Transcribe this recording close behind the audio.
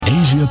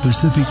Asia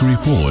Pacific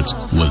Report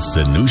with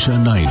Sanusha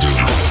Naidu.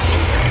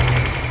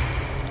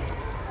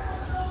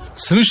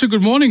 Sanusha,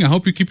 good morning. I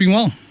hope you're keeping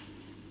well.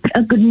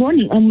 Good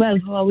morning. I'm well.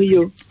 How are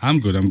you? I'm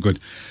good.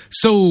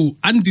 So,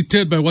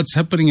 undeterred by what's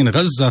happening in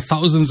Gaza,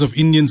 thousands of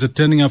Indians are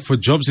turning up for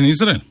jobs in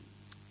Israel.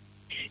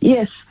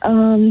 Yes,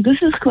 this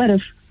is quite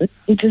an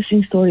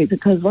interesting story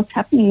because what's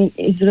happening in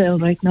Israel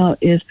right now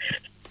is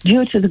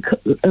due to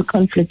the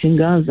conflict in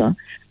Gaza,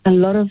 a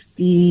lot of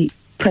the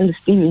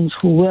Palestinians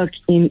who work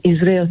in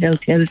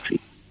Israel-held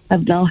territory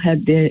have now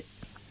had their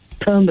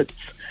permits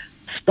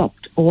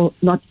stopped or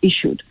not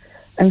issued.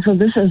 And so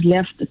this has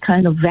left a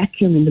kind of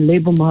vacuum in the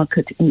labor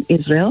market in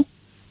Israel.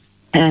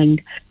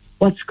 And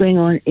what's going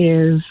on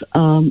is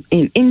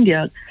in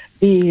India,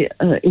 the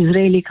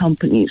Israeli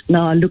companies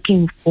now are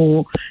looking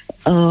for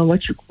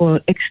what you call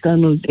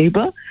external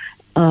labor.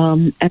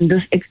 And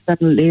this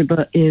external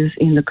labor is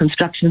in the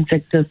construction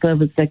sector,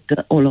 service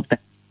sector, all of that.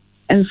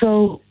 And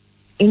so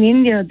in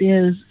India,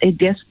 there's a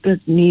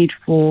desperate need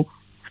for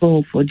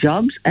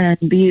jobs, and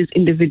these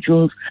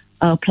individuals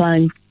are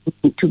applying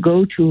to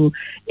go to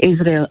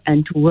Israel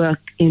and to work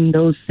in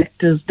those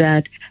sectors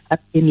that have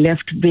been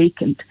left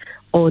vacant,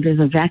 or there's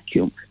a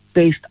vacuum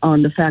based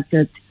on the fact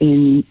that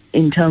in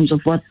terms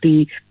of what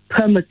the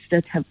permits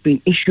that have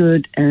been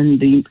issued and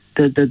the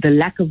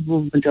lack of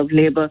movement of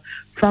labor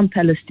from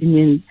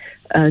Palestinian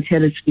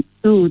territory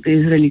to the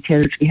Israeli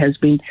territory has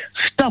been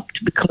stopped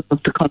because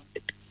of the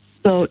conflict.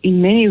 So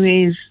in many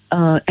ways,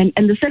 and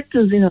the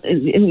sectors,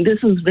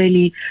 this is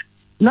really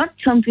not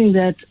something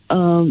that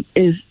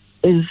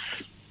is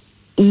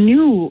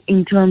new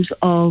in terms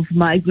of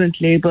migrant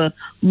labor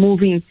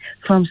moving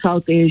from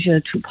South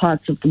Asia to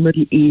parts of the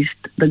Middle East,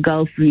 the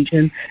Gulf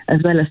region,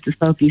 as well as to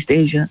Southeast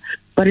Asia.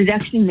 But it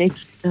actually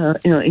makes,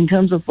 in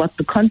terms of what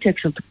the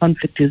context of the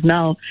conflict is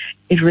now,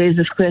 it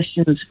raises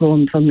questions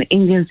from the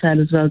Indian side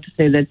as well to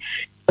say that,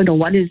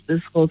 what is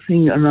this whole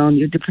thing around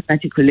your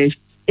diplomatic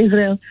relations with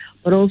Israel?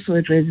 But also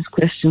it raises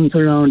questions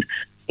around,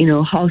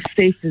 how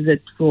safe is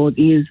it for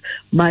these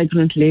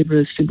migrant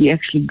laborers to be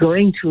actually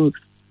going to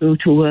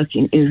work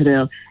in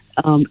Israel,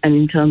 and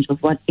in terms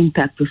of what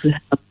impact this will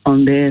have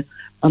on their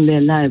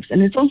lives.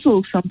 And it's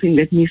also something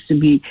that needs to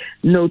be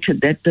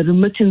noted, that the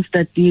remittance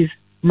that these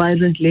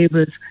migrant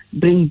laborers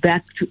bring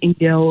back to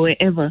India or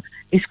wherever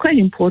is quite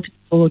important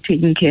for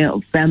taking care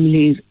of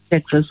families,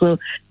 etc. So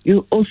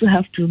you also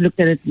have to look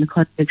at it in the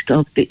context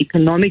of the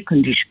economic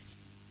condition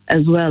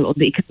as well, or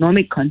the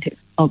economic context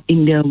of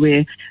India,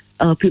 where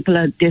people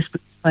are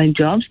desperate to find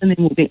jobs and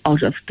they're moving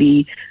out of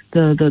the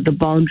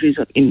boundaries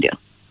of India.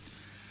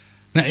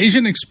 Now,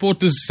 Asian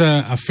exporters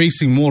are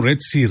facing more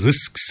Red Sea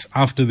risks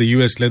after the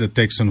US-led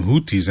attacks on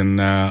Houthis, and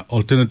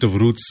alternative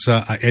routes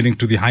are adding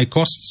to the high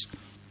costs.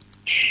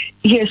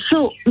 Yes,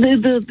 so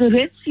the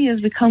Red Sea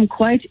has become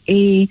quite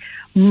a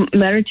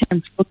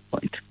maritime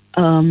footpoint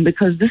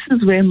because this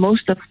is where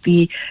most of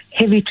the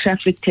heavy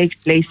traffic takes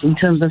place in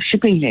terms of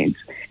shipping lanes.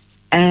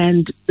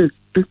 And the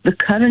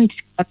current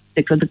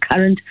conflict, or the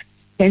current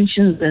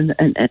tensions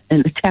and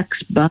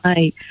attacks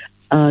by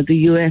the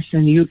US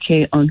and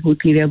UK on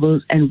Houthi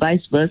rebels and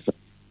vice versa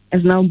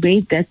has now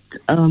made that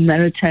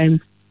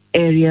maritime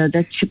area,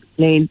 that ship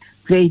lane,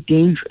 very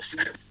dangerous.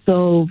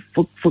 So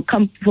for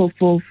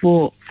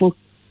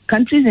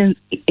countries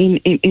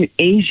in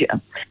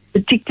Asia,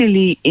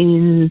 particularly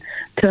in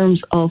terms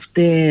of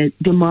their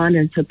demand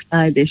and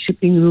supply, their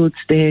shipping routes,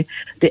 their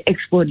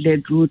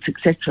export-led routes,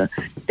 etc.,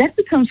 that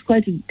becomes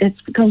quite an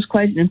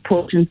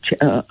important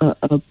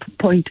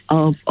point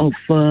of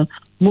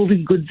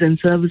moving goods and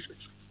services.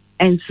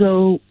 And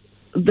so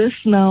this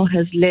now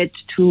has led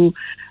to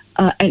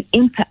an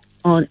impact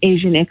on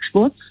Asian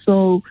exports.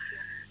 So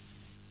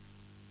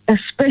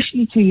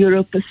especially to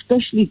Europe,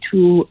 especially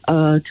to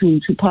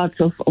parts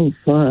of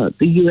the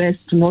US,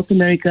 to North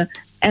America,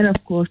 and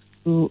of course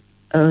to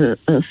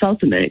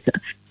South America.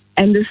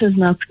 And this has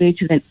now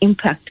created an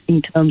impact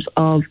in terms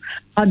of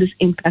how this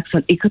impacts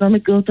on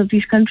economic growth of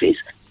these countries,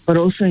 but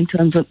also in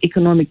terms of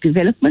economic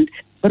development,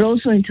 but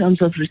also in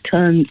terms of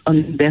returns on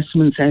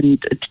investments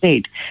and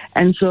trade.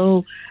 And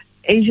so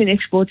Asian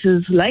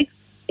exporters, like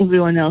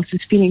everyone else,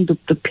 is feeling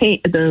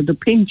the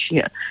pinch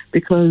here,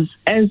 because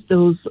as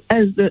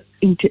the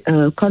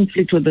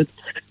conflict or the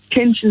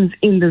tensions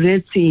in the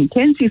Red Sea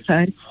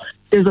intensify,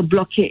 there's a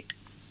blockade.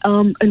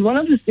 And one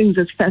of the things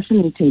that's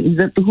fascinating is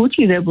that the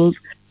Houthi rebels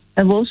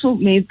have also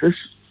made this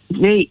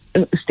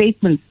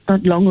statement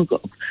not long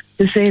ago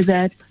to say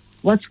that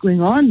what's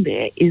going on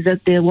there is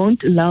that they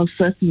won't allow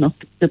certain of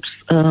the ships,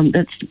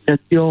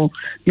 that's your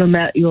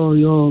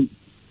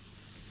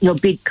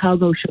big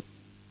cargo ships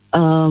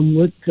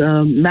with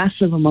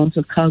massive amounts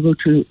of cargo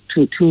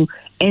to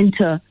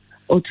enter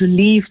or to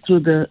leave through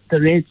the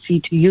Red Sea,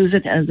 to use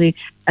it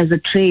as a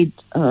trade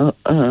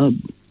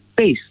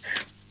base,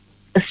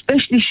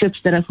 especially ships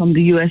that are from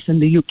the US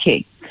and the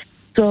UK.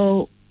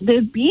 So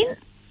there've been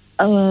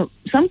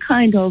some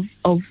kind of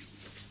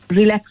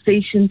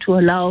relaxation to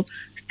allow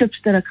ships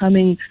that are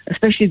coming,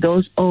 especially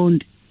those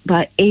owned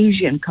by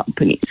Asian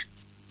companies.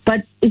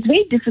 But it's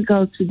very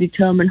difficult to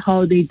determine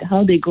how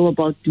they go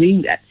about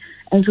doing that.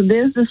 And so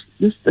there's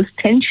this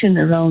tension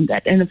around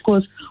that. And of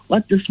course,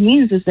 what this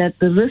means is that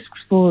the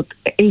risks for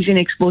Asian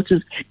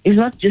exporters is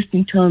not just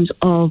in terms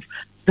of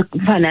the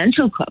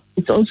financial cost,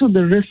 it's also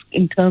the risk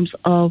in terms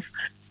of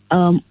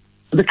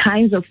the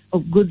kinds of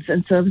goods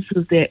and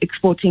services they're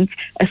exporting,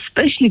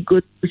 especially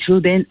goods which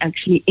will then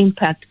actually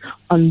impact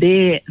on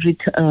their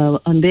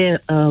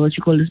what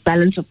you call this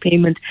balance of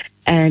payment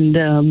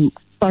and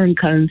foreign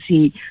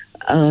currency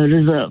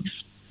reserves.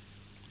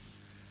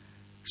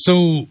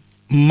 So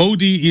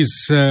Modi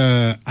is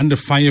under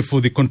fire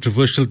for the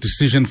controversial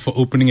decision for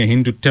opening a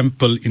Hindu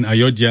temple in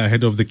Ayodhya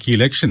ahead of the key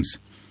elections.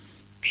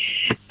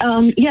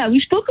 We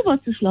spoke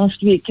about this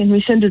last week, and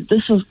we said that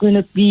this was going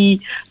to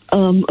be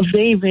a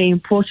very, very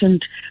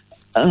important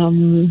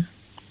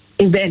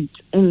event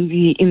in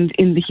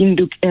the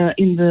Hindu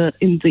in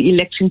the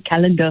election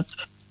calendar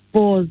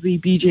for the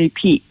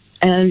BJP.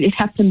 And it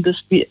happened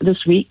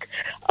this week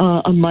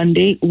on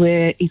Monday,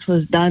 where it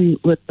was done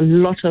with a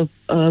lot of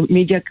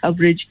media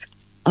coverage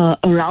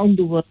around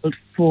the world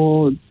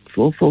for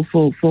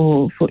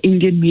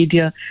Indian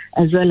media,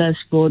 as well as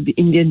for the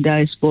Indian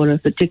diaspora,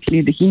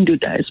 particularly the Hindu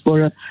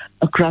diaspora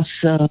across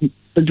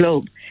the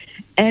globe.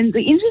 And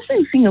the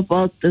interesting thing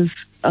about this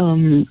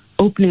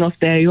opening of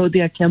the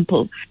Ayodhya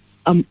temple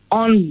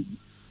on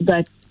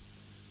that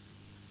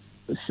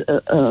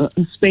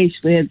space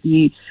where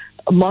the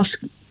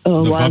mosque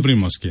was, the Babri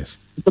Mosque, yes.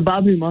 The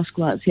Babri Mosque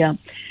was,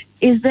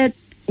 is that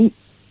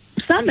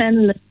some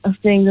analysts are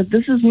saying that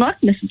this is not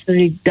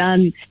necessarily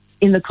done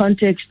in the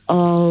context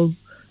of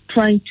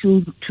trying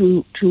to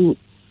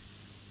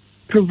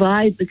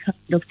provide the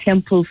kind of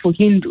temple for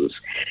Hindus.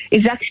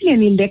 It's actually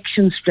an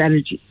election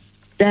strategy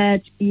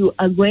that you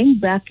are going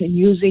back and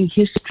using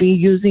history,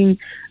 using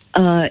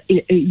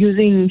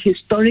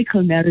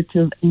historical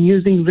narrative and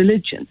using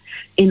religion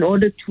in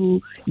order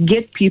to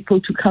get people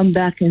to come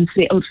back and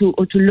say, or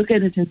to look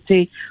at it and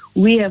say,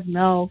 we have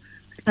now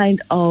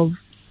kind of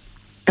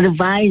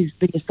revised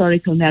the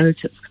historical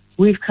narrative.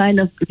 We've kind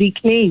of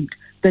reclaimed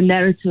the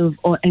narrative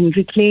and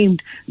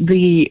reclaimed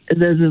the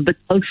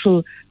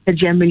cultural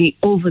hegemony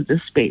over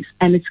this space.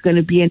 And it's going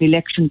to be an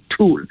election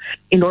tool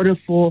in order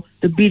for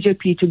the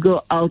BJP to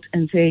go out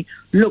and say,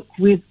 look,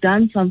 we've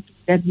done something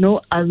that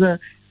no other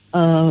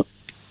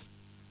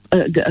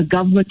a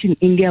government in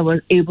India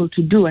was able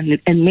to do, and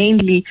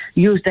mainly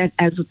use that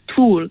as a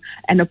tool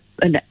and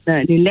an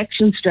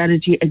election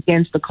strategy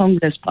against the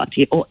Congress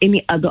party or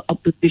any other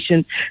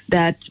opposition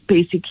that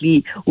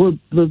basically will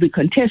be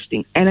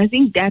contesting. And I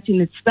think that in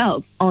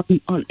itself,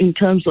 in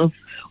terms of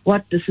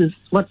what this is,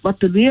 what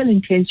the real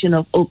intention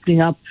of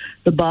opening up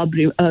the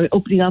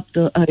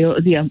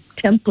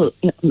temple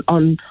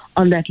on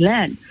that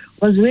land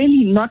was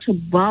really not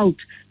about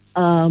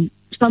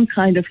some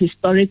kind of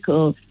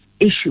historical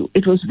issue.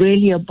 It was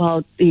really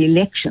about the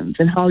elections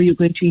and how you're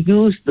going to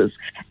use this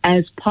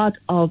as part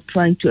of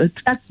trying to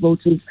attract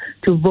voters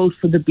to vote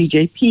for the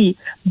BJP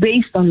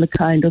based on the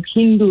kind of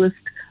Hinduist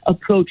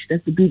approach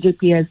that the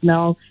BJP has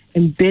now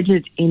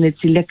embedded in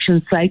its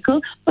election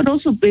cycle, but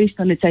also based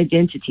on its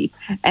identity.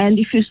 And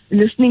if you're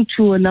listening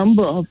to a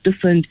number of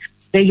different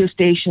radio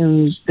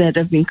stations that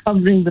have been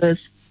covering this,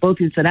 both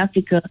in South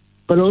Africa,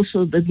 but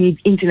also the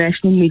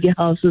international media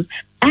houses,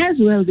 as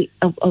well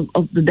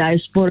of the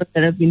diaspora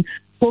that have been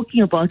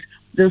talking about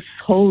this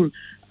whole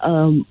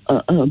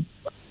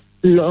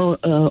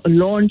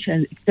launch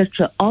and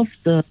etc. of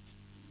the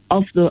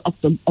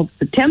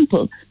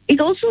temple. It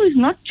also is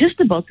not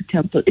just about the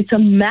temple. It's a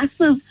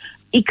massive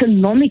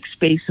economic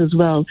space as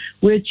well,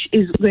 which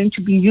is going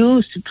to be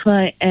used to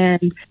try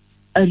and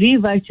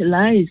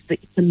revitalize the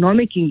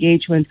economic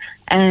engagement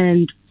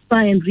and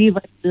try and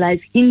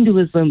revitalize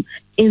Hinduism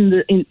in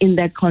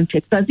that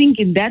context. So I think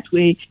in that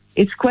way,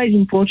 it's quite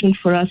important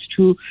for us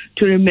to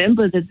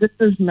remember that this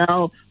has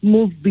now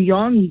moved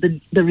beyond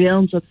the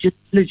realms of just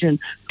religion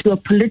to a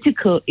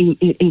political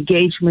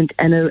engagement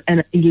and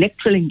an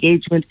electoral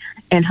engagement,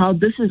 and how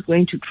this is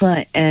going to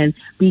try and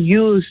be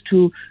used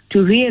to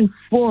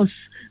reinforce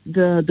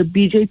the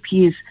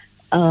BJP's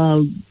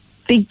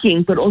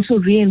thinking, but also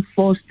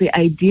reinforce the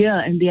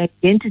idea and the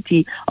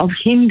identity of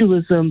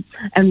Hinduism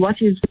and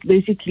what is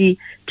basically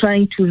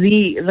trying to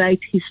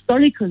rewrite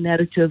historical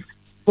narrative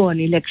for an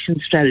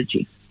election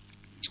strategy.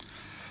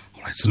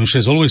 All right, Sanusha,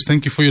 as always,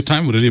 thank you for your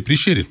time. We really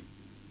appreciate it.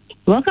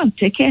 Welcome.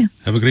 Take care.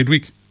 Have a great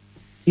week.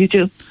 You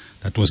too.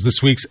 That was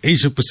this week's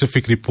Asia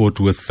Pacific Report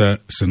with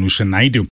Sanusha Naidu.